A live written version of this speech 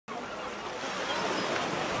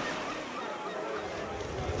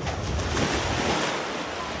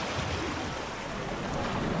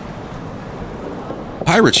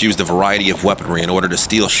Pirates used a variety of weaponry in order to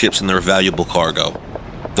steal ships and their valuable cargo.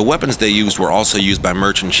 The weapons they used were also used by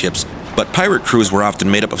merchant ships, but pirate crews were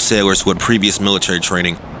often made up of sailors who had previous military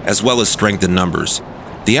training, as well as strength in numbers.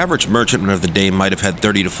 The average merchantman of the day might have had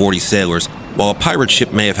 30 to 40 sailors, while a pirate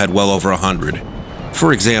ship may have had well over 100.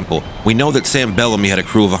 For example, we know that Sam Bellamy had a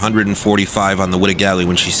crew of 145 on the Witta Galley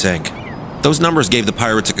when she sank. Those numbers gave the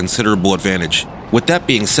pirates a considerable advantage. With that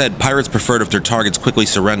being said, pirates preferred if their targets quickly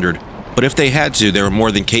surrendered, but if they had to, they were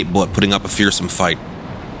more than capable of putting up a fearsome fight.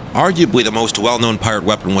 Arguably the most well-known pirate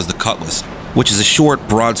weapon was the cutlass, which is a short,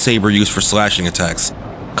 broad saber used for slashing attacks.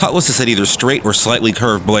 Cutlasses had either straight or slightly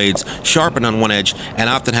curved blades, sharpened on one edge, and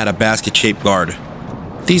often had a basket-shaped guard.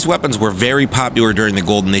 These weapons were very popular during the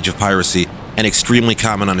golden age of piracy, and extremely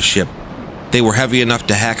common on a ship. They were heavy enough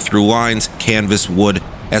to hack through lines, canvas, wood,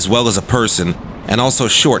 as well as a person, and also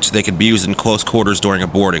short so they could be used in close quarters during a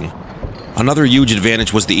boarding. Another huge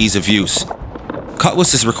advantage was the ease of use.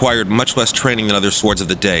 Cutlasses required much less training than other swords of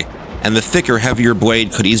the day, and the thicker, heavier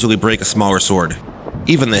blade could easily break a smaller sword.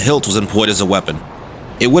 Even the hilt was employed as a weapon.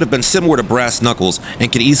 It would have been similar to brass knuckles and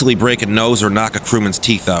could easily break a nose or knock a crewman's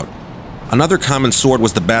teeth out. Another common sword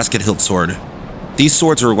was the basket hilt sword. These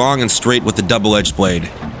swords were long and straight with a double-edged blade.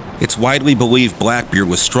 It's widely believed Blackbeard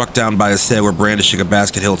was struck down by a sailor brandishing a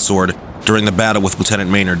basket hilt sword during the battle with Lieutenant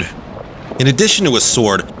Maynard. In addition to a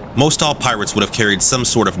sword, most all pirates would have carried some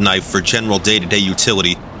sort of knife for general day-to-day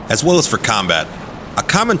utility, as well as for combat. A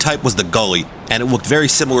common type was the gully, and it looked very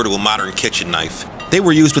similar to a modern kitchen knife. They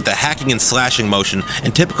were used with the hacking and slashing motion,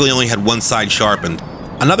 and typically only had one side sharpened.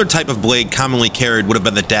 Another type of blade commonly carried would have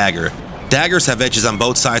been the dagger. Daggers have edges on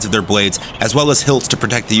both sides of their blades, as well as hilts to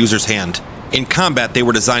protect the user's hand. In combat, they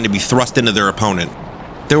were designed to be thrust into their opponent.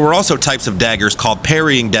 There were also types of daggers called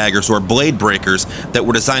parrying daggers or blade breakers that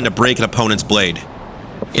were designed to break an opponent's blade.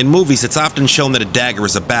 In movies, it's often shown that a dagger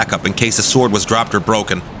is a backup in case a sword was dropped or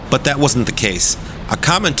broken, but that wasn't the case. A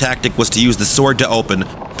common tactic was to use the sword to open,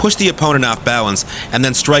 push the opponent off balance, and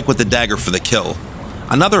then strike with the dagger for the kill.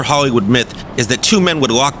 Another Hollywood myth is that two men would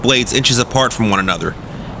lock blades inches apart from one another.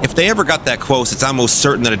 If they ever got that close, it's almost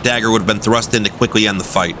certain that a dagger would have been thrust in to quickly end the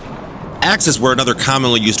fight. Axes were another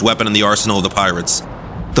commonly used weapon in the arsenal of the pirates.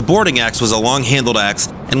 The boarding axe was a long-handled axe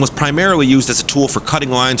and was primarily used as a tool for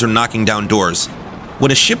cutting lines or knocking down doors. When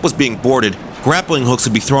a ship was being boarded, grappling hooks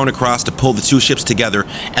would be thrown across to pull the two ships together,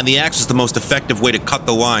 and the axe was the most effective way to cut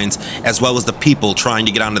the lines, as well as the people trying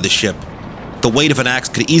to get onto the ship. The weight of an axe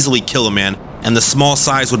could easily kill a man, and the small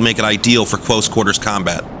size would make it ideal for close-quarters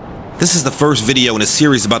combat. This is the first video in a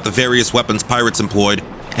series about the various weapons pirates employed,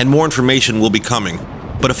 and more information will be coming.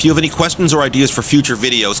 But if you have any questions or ideas for future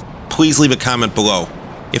videos, please leave a comment below.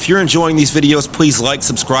 If you're enjoying these videos, please like,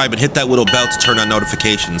 subscribe, and hit that little bell to turn on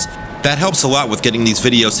notifications. That helps a lot with getting these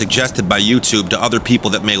videos suggested by YouTube to other people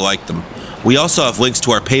that may like them. We also have links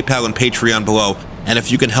to our PayPal and Patreon below, and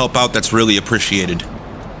if you can help out, that's really appreciated.